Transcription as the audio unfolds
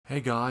Hey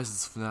guys,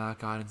 it's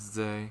FanaticGuide, and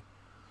today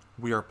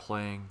we are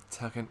playing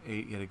Tekken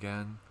 8 yet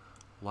again.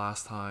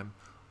 Last time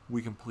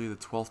we completed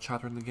the 12th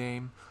chapter in the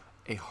game,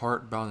 A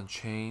Heart Bound in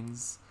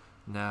Chains.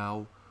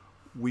 Now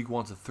we go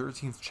on to the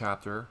 13th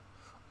chapter,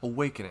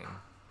 Awakening.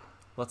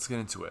 Let's get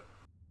into it.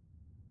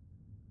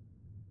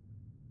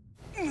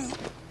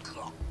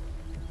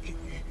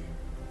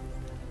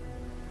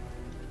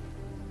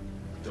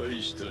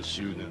 大した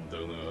執念だ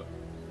が、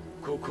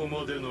ここ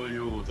までの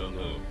ようだな。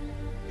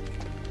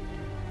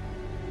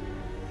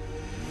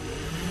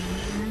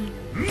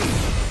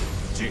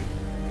ジン。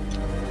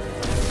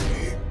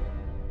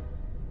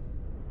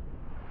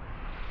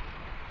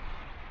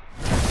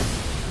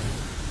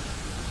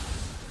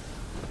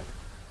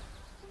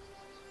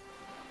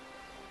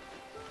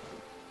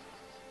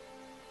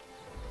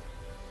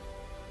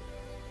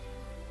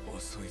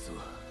遅いぞ、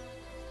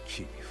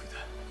切り札。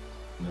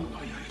長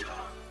い間。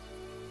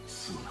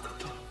 すまなかっ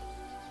た。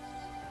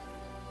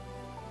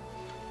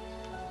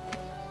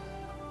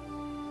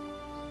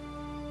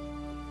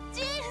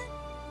ジン。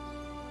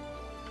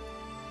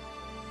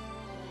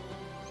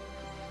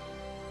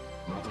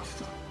待た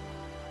せた。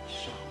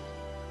シャ。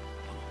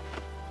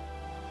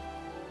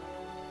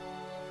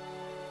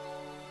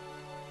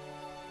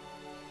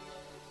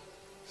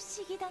不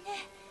思議だね。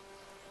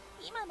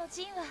今の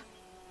ジンは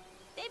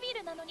デビ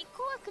ルなのに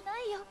怖くな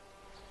いよ。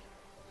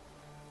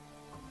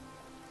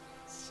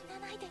死な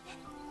ないでね。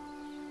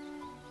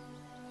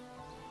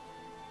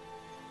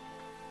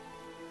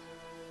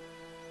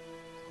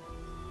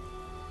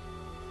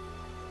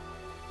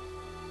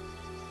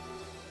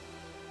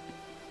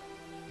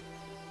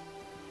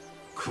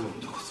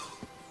 今度こ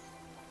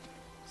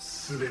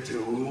そ全て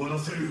を終わら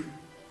せる。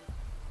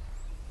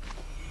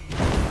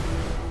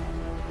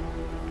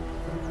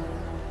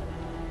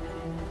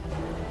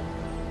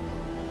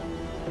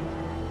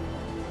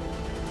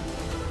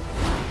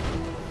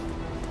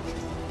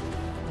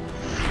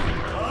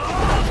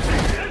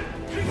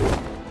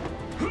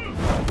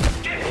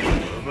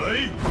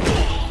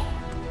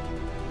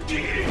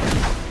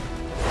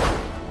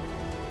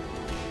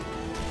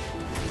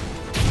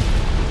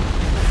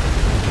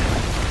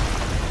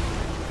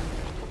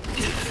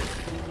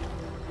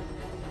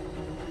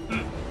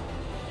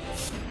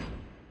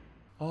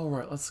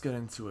Alright, let's get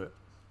into it.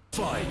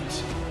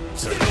 Fight!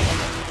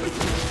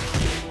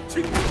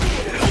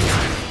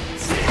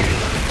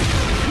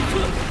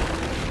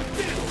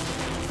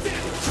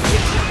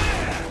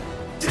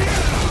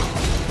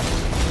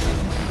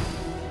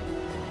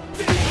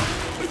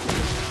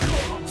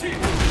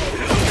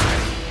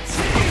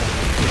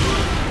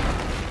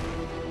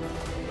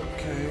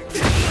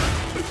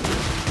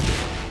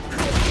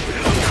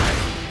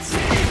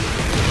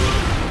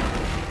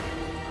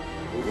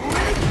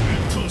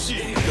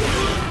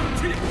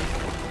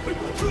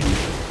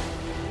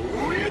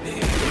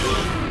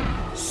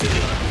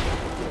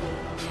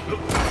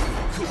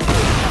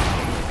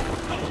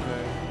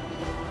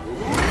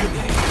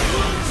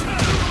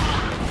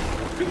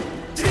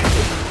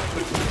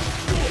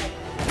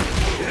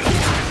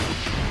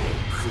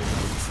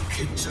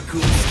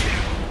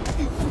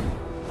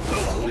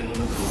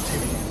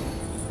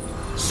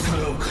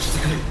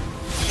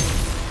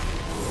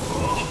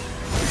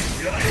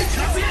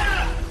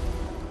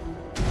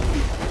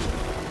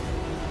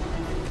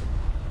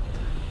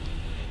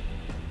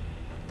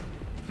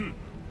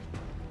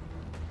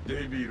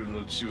デビル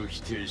の血を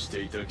否定し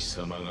ていた貴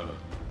様が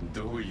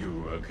どうい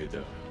うわけだ。貴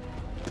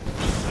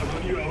様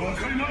には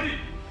分かりまい。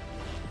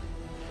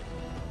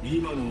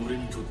今の俺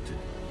にとって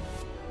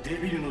デ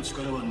ビルの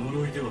力は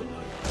呪いではない。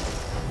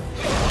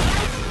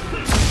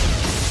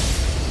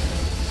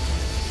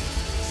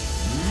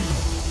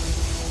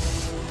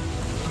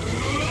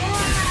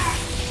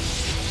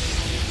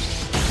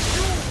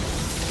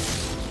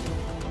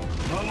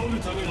守る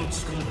ための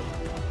力だ。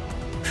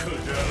く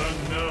だら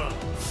んな。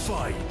フ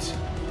ァイ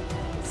ト。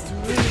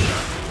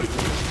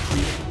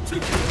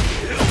 Okay.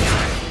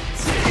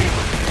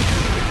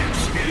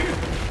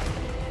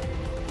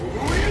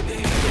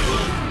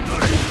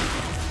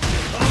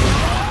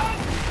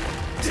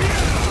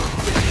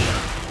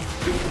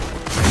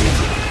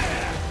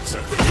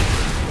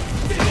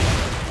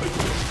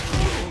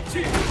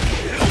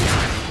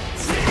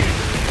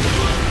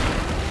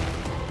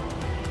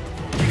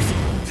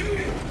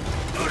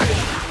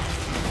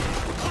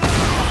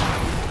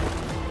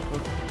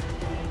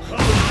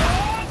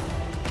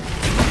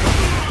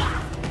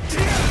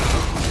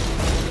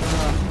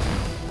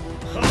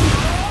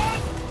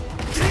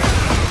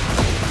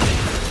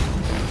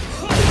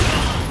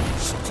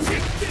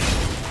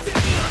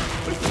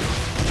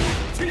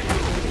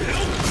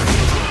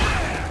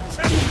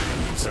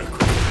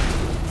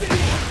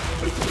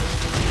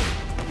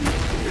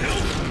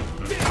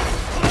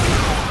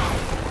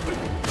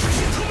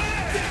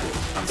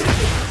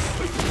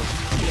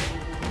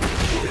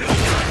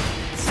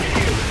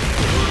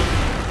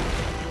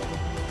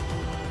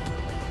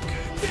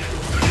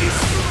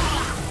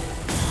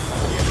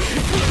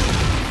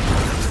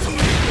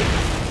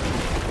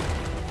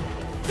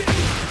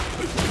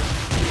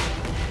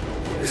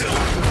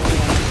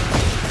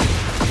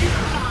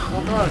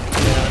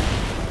 again.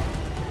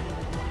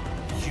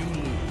 You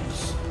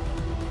lose.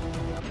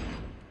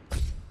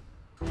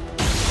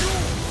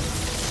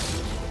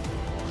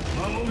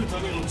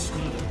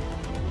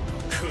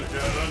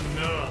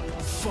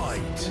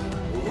 Fight.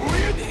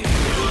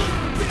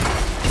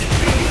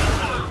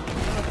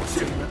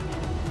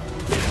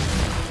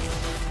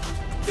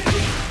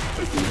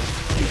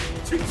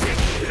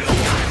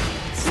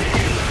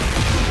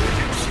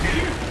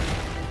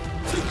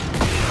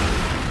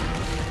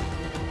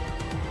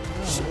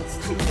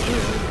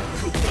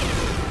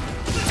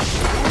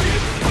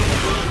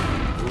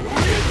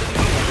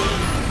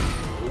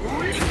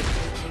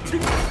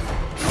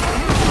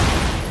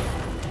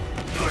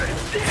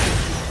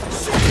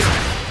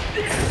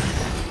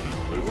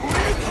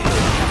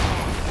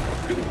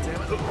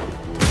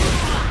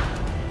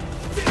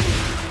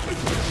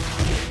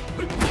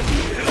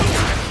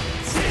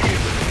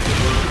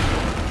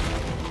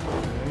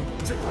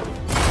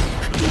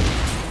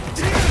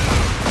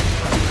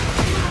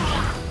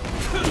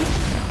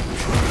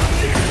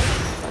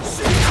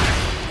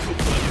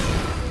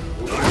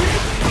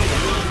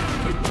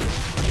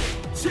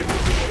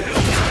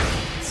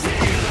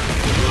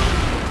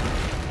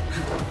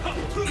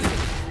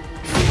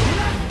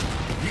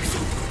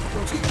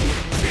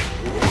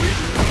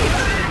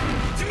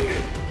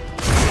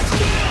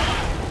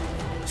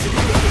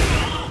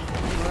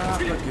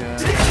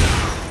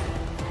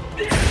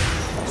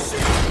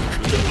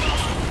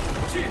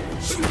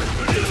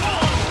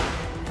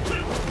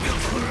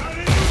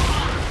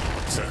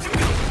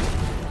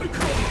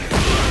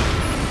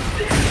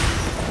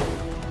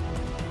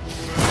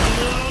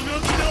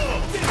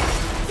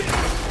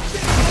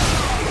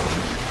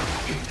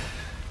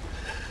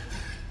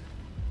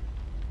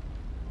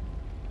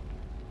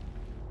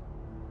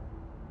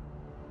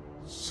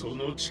そ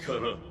の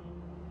力、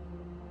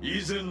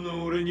以前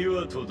の俺に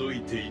は届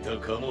いていた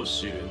かも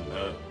しれんな。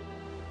だが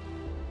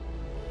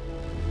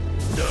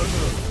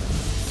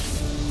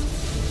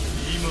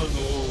今の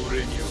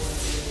俺には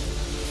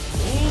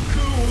遠く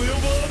及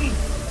ばん。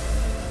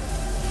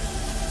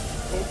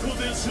ここ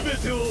で全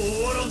てを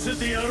終わらせ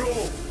てやろう。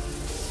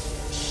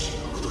死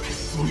ぬことけ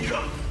つもり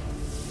か。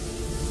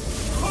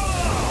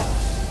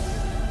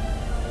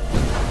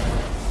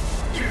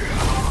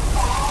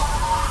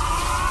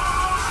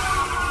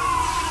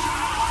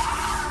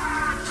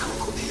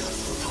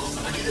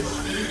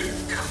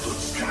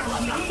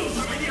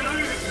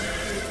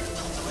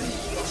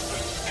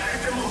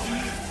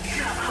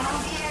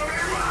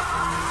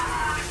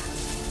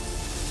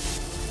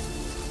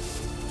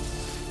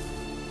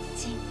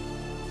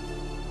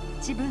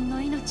自分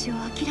の命を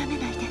諦め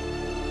ないで。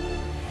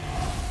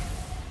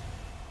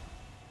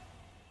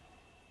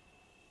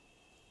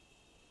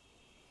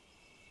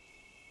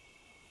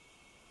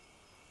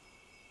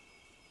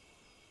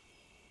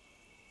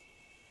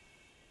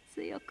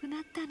強くな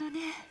ったのね、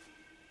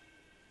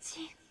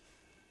ジン。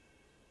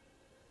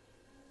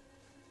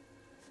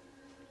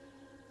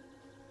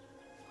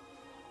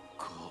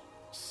母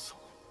さ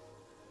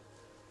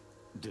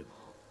ん。でも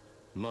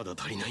まだ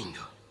足りないん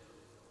だ。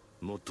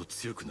もっと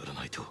強くなら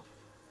ないと。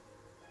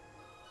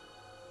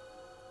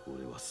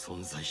俺は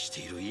存在し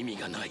ている意味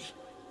がない。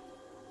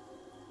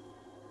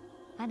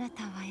あな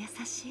たは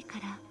優しいか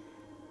ら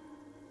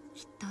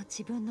きっと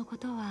自分のこ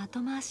とは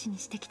後回しに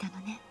してきたの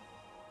ね。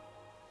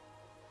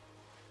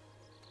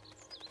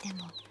で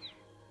も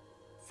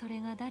そ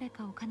れが誰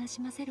かを悲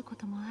しませるこ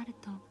ともある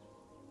と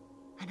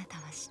あなた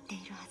は知って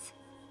いるはず。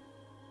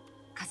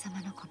風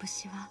間の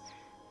拳は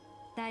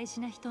大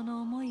事な人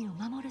の思いを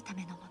守るた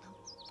めのもの。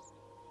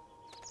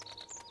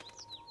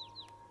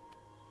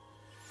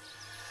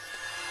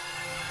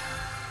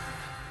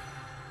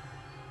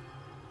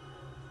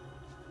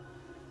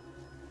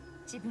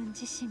自分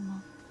自身も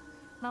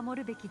守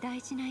るべき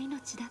大事な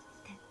命だっ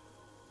て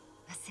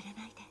忘れ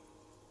ないで。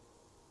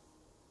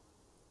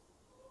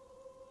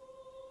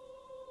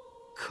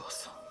母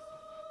さん、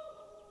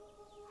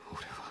俺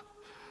は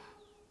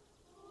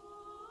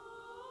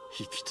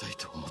生きたい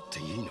と思っ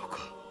ていいのか。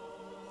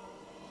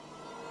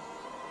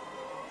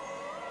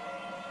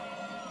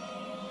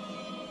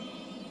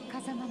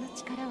風間の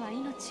力は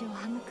命を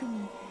育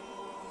み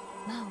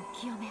魔を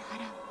清め払う。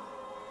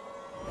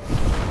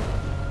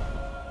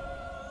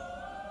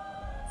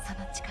そ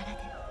の力で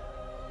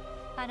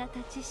あなた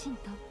自身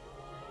と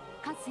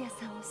和也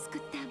さんを救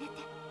ってあげて。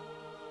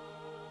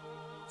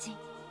ジン、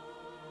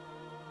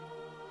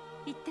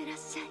いってらっ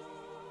しゃい。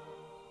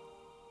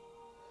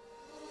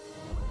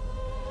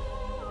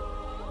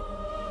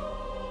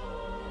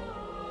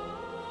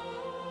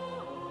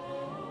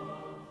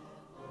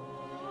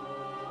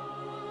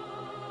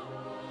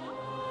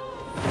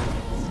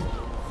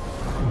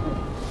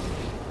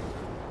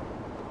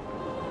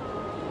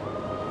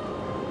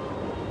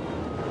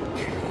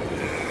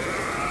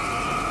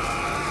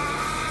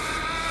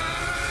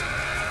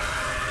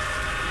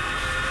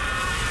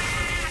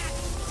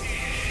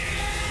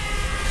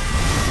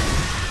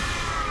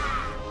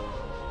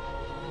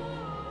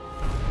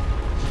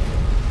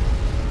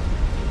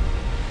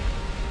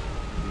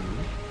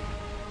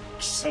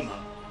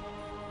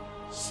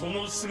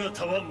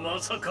姿は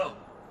まさか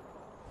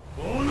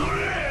己。こ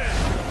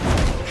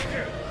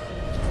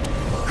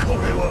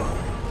れは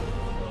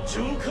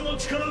浄化の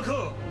力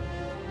か。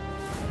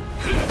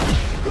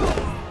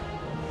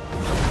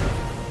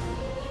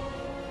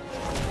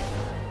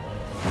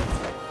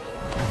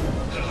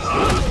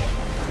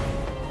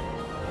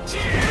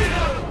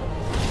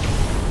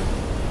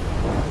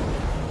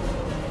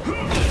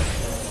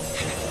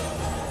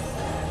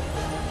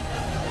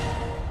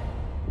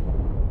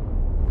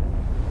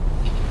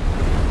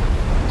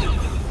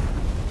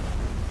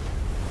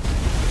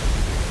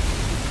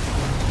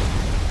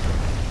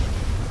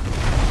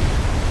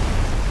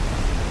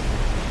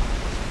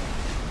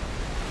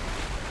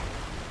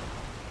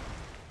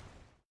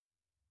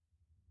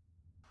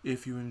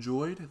If you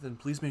enjoyed, then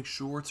please make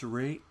sure to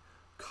rate,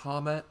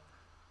 comment,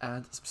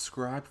 and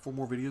subscribe for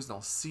more videos, and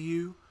I'll see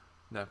you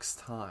next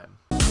time.